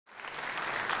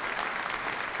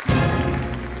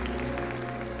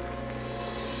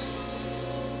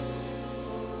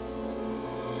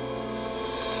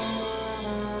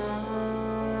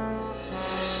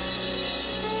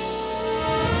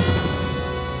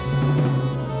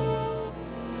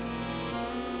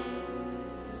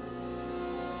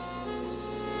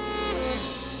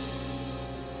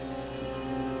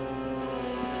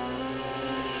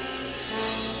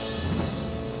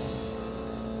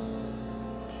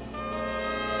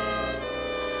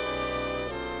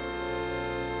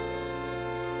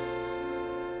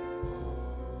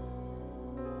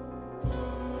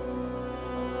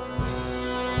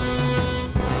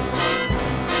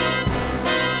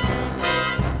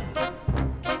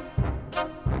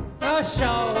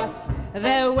show us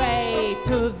the way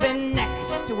to the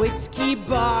next whiskey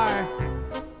bar.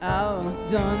 Oh,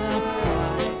 don't ask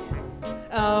why.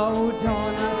 Oh,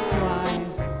 don't ask why.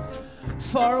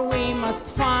 For we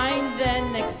must find the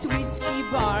next whiskey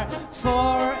bar.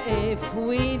 For if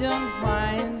we don't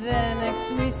find the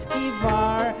next whiskey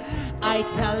bar, I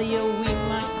tell you we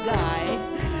must die.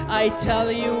 I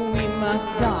tell you we must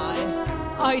die.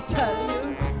 I tell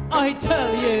you, I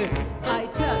tell you, I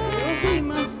tell you we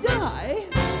must die.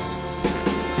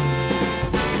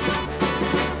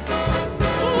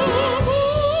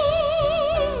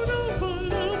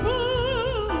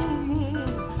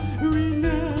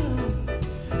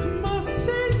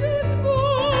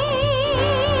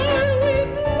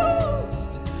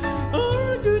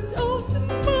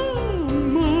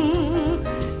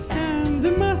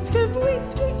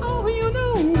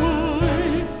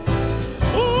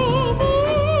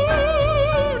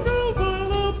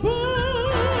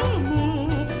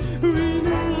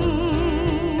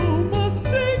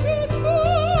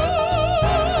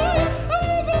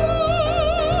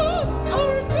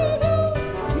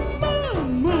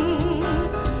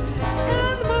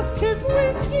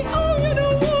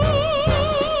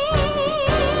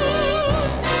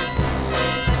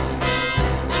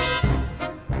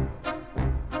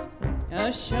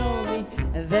 Show me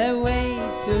the way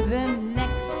to the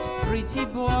next pretty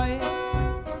boy.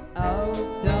 Oh,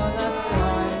 don't ask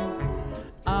why.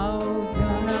 Oh,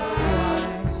 don't ask why.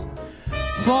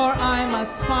 For I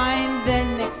must find the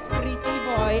next pretty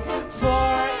boy.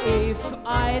 For if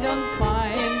I don't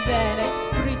find the next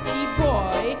pretty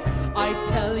boy, I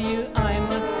tell you I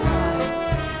must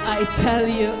die. I tell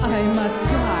you I must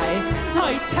die.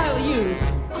 I tell you,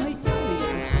 I tell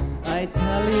you, I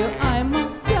tell you I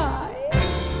must die.